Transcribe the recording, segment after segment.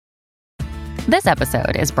This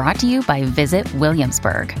episode is brought to you by Visit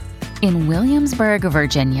Williamsburg. In Williamsburg,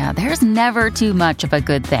 Virginia, there's never too much of a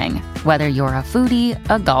good thing. Whether you're a foodie,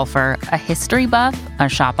 a golfer, a history buff, a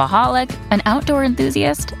shopaholic, an outdoor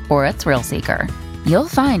enthusiast, or a thrill seeker, you'll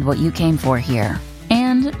find what you came for here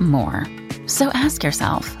and more. So ask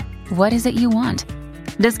yourself, what is it you want?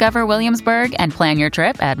 Discover Williamsburg and plan your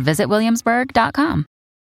trip at visitwilliamsburg.com.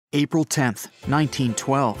 April 10th,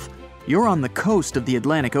 1912. You're on the coast of the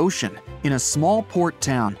Atlantic Ocean in a small port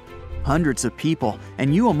town. Hundreds of people,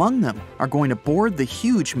 and you among them, are going to board the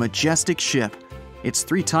huge, majestic ship. It's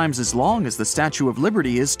 3 times as long as the Statue of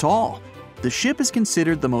Liberty is tall. The ship is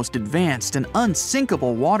considered the most advanced and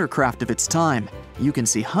unsinkable watercraft of its time. You can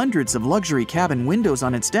see hundreds of luxury cabin windows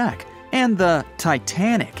on its deck, and the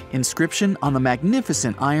Titanic inscription on the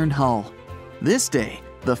magnificent iron hull. This day,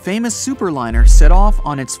 the famous superliner set off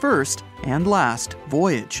on its first and last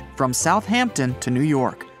voyage from Southampton to New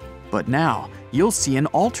York. But now, you'll see an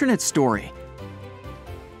alternate story.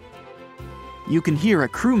 You can hear a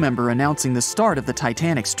crew member announcing the start of the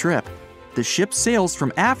Titanic's trip. The ship sails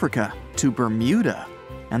from Africa to Bermuda,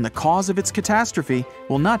 and the cause of its catastrophe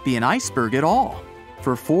will not be an iceberg at all.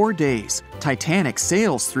 For 4 days, Titanic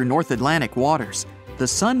sails through North Atlantic waters. The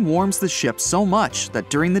sun warms the ship so much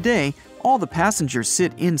that during the day, all the passengers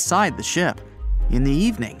sit inside the ship. In the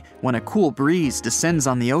evening, when a cool breeze descends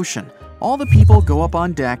on the ocean, all the people go up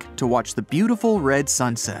on deck to watch the beautiful red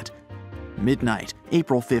sunset. Midnight,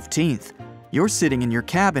 April 15th. You're sitting in your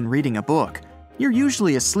cabin reading a book. You're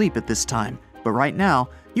usually asleep at this time, but right now,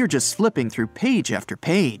 you're just flipping through page after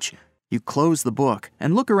page. You close the book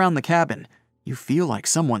and look around the cabin. You feel like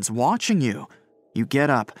someone's watching you. You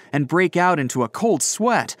get up and break out into a cold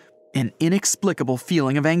sweat. An inexplicable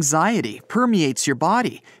feeling of anxiety permeates your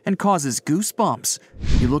body and causes goosebumps.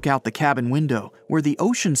 You look out the cabin window where the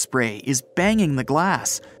ocean spray is banging the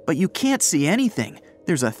glass, but you can't see anything.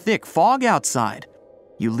 There's a thick fog outside.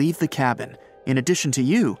 You leave the cabin. In addition to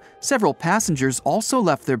you, several passengers also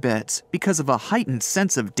left their beds because of a heightened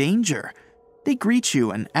sense of danger. They greet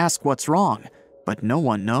you and ask what's wrong, but no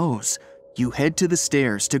one knows. You head to the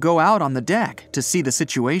stairs to go out on the deck to see the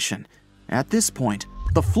situation. At this point,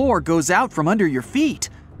 the floor goes out from under your feet.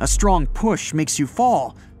 A strong push makes you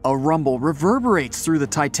fall. A rumble reverberates through the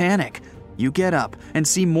Titanic. You get up and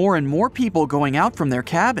see more and more people going out from their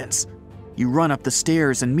cabins. You run up the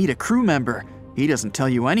stairs and meet a crew member. He doesn't tell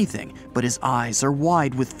you anything, but his eyes are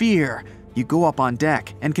wide with fear. You go up on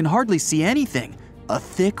deck and can hardly see anything. A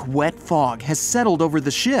thick, wet fog has settled over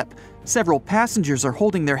the ship. Several passengers are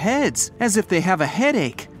holding their heads as if they have a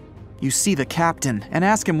headache. You see the captain and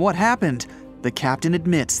ask him what happened. The captain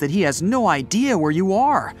admits that he has no idea where you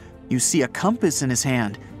are. You see a compass in his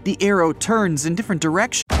hand. The arrow turns in different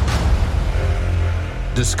directions.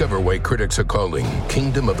 Discover why critics are calling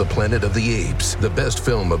Kingdom of the Planet of the Apes the best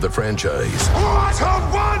film of the franchise. What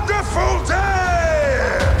a wonderful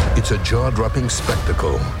day! It's a jaw-dropping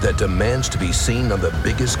spectacle that demands to be seen on the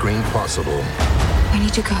biggest screen possible. We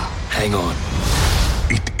need to go. Hang on.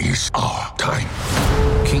 It is our time.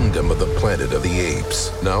 Kingdom of the Planet of the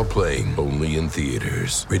Apes. Now playing only in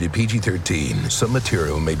theaters. Rated PG-13. Some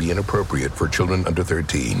material may be inappropriate for children under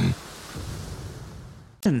 13.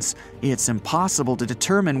 It's impossible to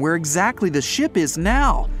determine where exactly the ship is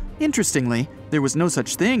now. Interestingly, there was no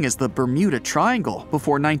such thing as the Bermuda Triangle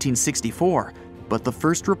before 1964, but the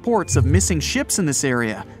first reports of missing ships in this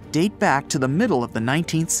area date back to the middle of the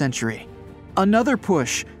 19th century. Another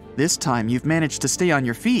push. This time you've managed to stay on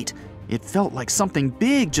your feet. It felt like something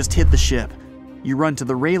big just hit the ship. You run to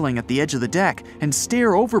the railing at the edge of the deck and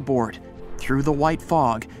stare overboard. Through the white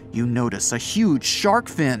fog, you notice a huge shark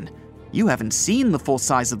fin. You haven't seen the full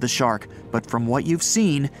size of the shark, but from what you've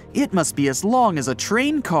seen, it must be as long as a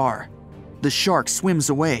train car. The shark swims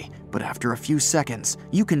away, but after a few seconds,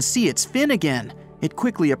 you can see its fin again. It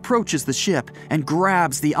quickly approaches the ship and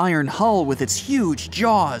grabs the iron hull with its huge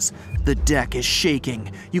jaws. The deck is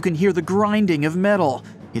shaking. You can hear the grinding of metal.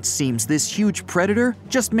 It seems this huge predator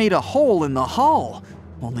just made a hole in the hull.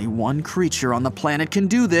 Only one creature on the planet can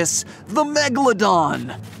do this, the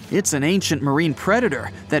Megalodon. It's an ancient marine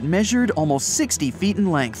predator that measured almost 60 feet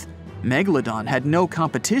in length. Megalodon had no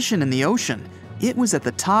competition in the ocean. It was at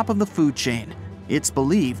the top of the food chain. It's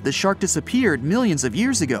believed the shark disappeared millions of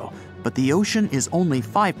years ago, but the ocean is only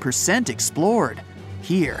 5% explored.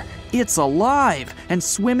 Here, it's alive and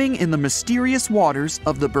swimming in the mysterious waters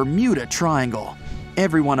of the Bermuda Triangle.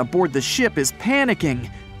 Everyone aboard the ship is panicking.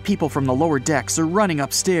 People from the lower decks are running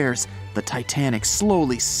upstairs. The Titanic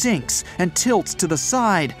slowly sinks and tilts to the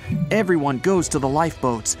side. Everyone goes to the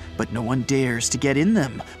lifeboats, but no one dares to get in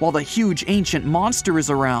them while the huge ancient monster is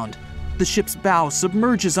around. The ship's bow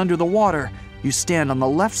submerges under the water. You stand on the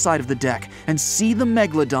left side of the deck and see the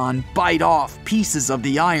Megalodon bite off pieces of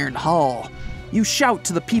the iron hull. You shout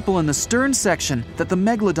to the people in the stern section that the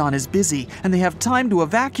Megalodon is busy and they have time to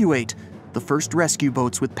evacuate. The first rescue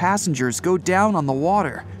boats with passengers go down on the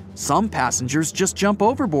water. Some passengers just jump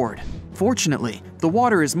overboard. Fortunately, the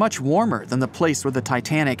water is much warmer than the place where the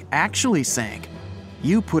Titanic actually sank.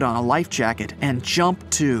 You put on a life jacket and jump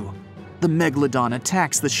too. The Megalodon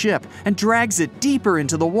attacks the ship and drags it deeper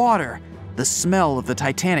into the water. The smell of the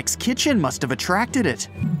Titanic's kitchen must have attracted it.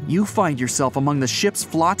 You find yourself among the ship's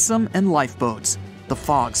flotsam and lifeboats. The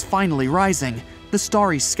fog's finally rising. The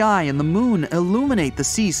starry sky and the moon illuminate the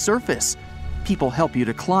sea's surface. People help you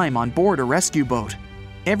to climb on board a rescue boat.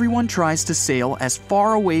 Everyone tries to sail as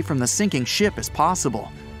far away from the sinking ship as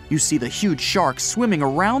possible. You see the huge sharks swimming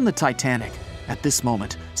around the Titanic. At this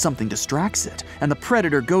moment, something distracts it, and the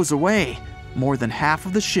predator goes away. More than half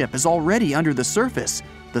of the ship is already under the surface.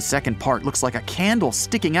 The second part looks like a candle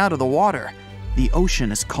sticking out of the water. The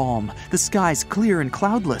ocean is calm, the sky's clear and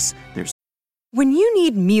cloudless. When you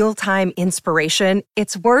need mealtime inspiration,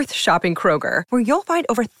 it's worth shopping Kroger, where you'll find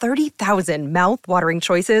over 30,000 mouth-watering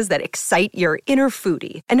choices that excite your inner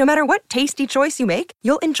foodie. And no matter what tasty choice you make,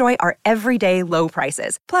 you'll enjoy our everyday low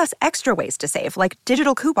prices, plus extra ways to save, like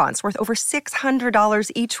digital coupons worth over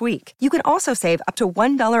 $600 each week. You can also save up to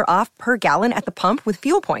 $1 off per gallon at the pump with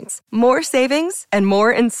fuel points. More savings and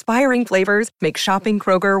more inspiring flavors make shopping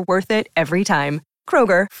Kroger worth it every time.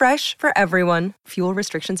 Kroger, fresh for everyone. Fuel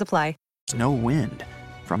restrictions apply. No wind.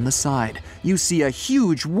 From the side, you see a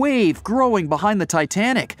huge wave growing behind the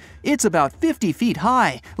Titanic. It's about 50 feet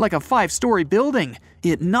high, like a 5-story building.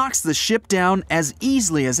 It knocks the ship down as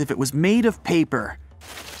easily as if it was made of paper.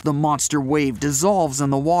 The monster wave dissolves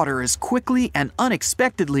in the water as quickly and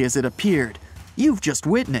unexpectedly as it appeared. You've just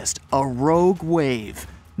witnessed a rogue wave.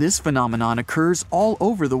 This phenomenon occurs all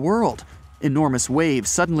over the world. Enormous waves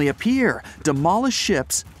suddenly appear, demolish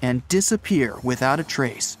ships, and disappear without a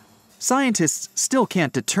trace. Scientists still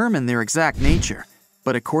can't determine their exact nature,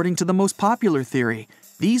 but according to the most popular theory,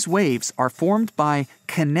 these waves are formed by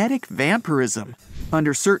kinetic vampirism.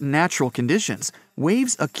 Under certain natural conditions,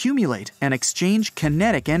 waves accumulate and exchange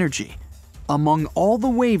kinetic energy. Among all the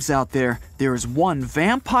waves out there, there is one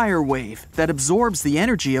vampire wave that absorbs the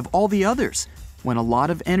energy of all the others. When a lot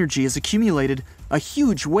of energy is accumulated, a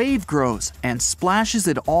huge wave grows and splashes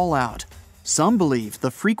it all out. Some believe the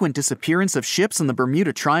frequent disappearance of ships in the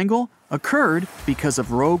Bermuda Triangle occurred because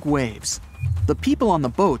of rogue waves. The people on the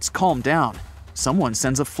boats calm down. Someone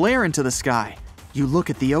sends a flare into the sky. You look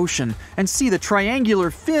at the ocean and see the triangular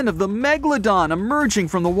fin of the Megalodon emerging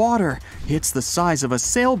from the water. It's the size of a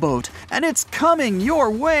sailboat, and it's coming your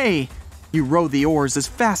way. You row the oars as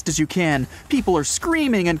fast as you can. People are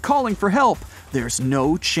screaming and calling for help. There's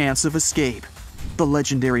no chance of escape. The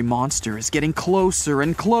legendary monster is getting closer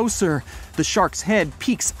and closer. The shark's head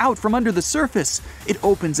peeks out from under the surface. It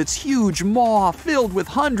opens its huge maw filled with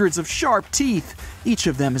hundreds of sharp teeth. Each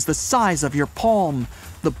of them is the size of your palm.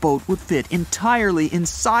 The boat would fit entirely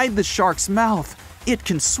inside the shark's mouth. It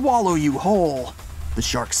can swallow you whole. The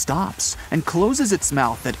shark stops and closes its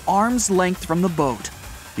mouth at arm's length from the boat.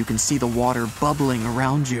 You can see the water bubbling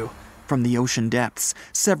around you. From the ocean depths,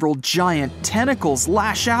 several giant tentacles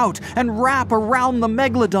lash out and wrap around the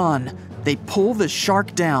Megalodon. They pull the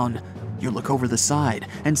shark down. You look over the side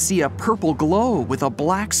and see a purple glow with a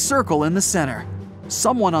black circle in the center.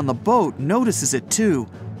 Someone on the boat notices it too.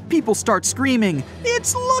 People start screaming,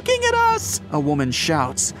 "It's looking at us!" a woman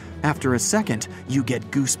shouts. After a second, you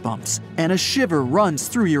get goosebumps, and a shiver runs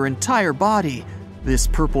through your entire body. This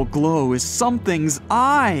purple glow is something's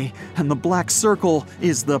eye, and the black circle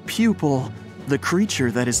is the pupil. The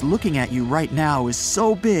creature that is looking at you right now is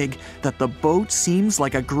so big that the boat seems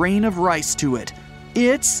like a grain of rice to it.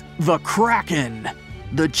 It's the Kraken!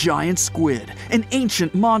 The giant squid, an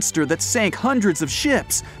ancient monster that sank hundreds of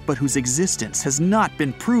ships, but whose existence has not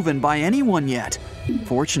been proven by anyone yet.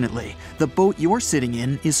 Fortunately, the boat you're sitting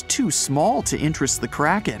in is too small to interest the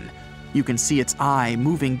Kraken. You can see its eye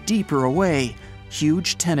moving deeper away.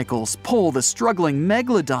 Huge tentacles pull the struggling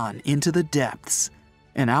Megalodon into the depths.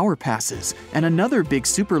 An hour passes, and another big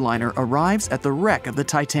superliner arrives at the wreck of the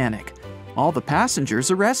Titanic. All the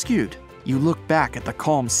passengers are rescued. You look back at the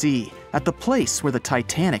calm sea, at the place where the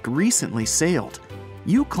Titanic recently sailed.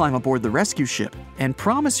 You climb aboard the rescue ship and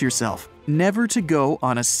promise yourself never to go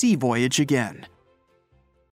on a sea voyage again.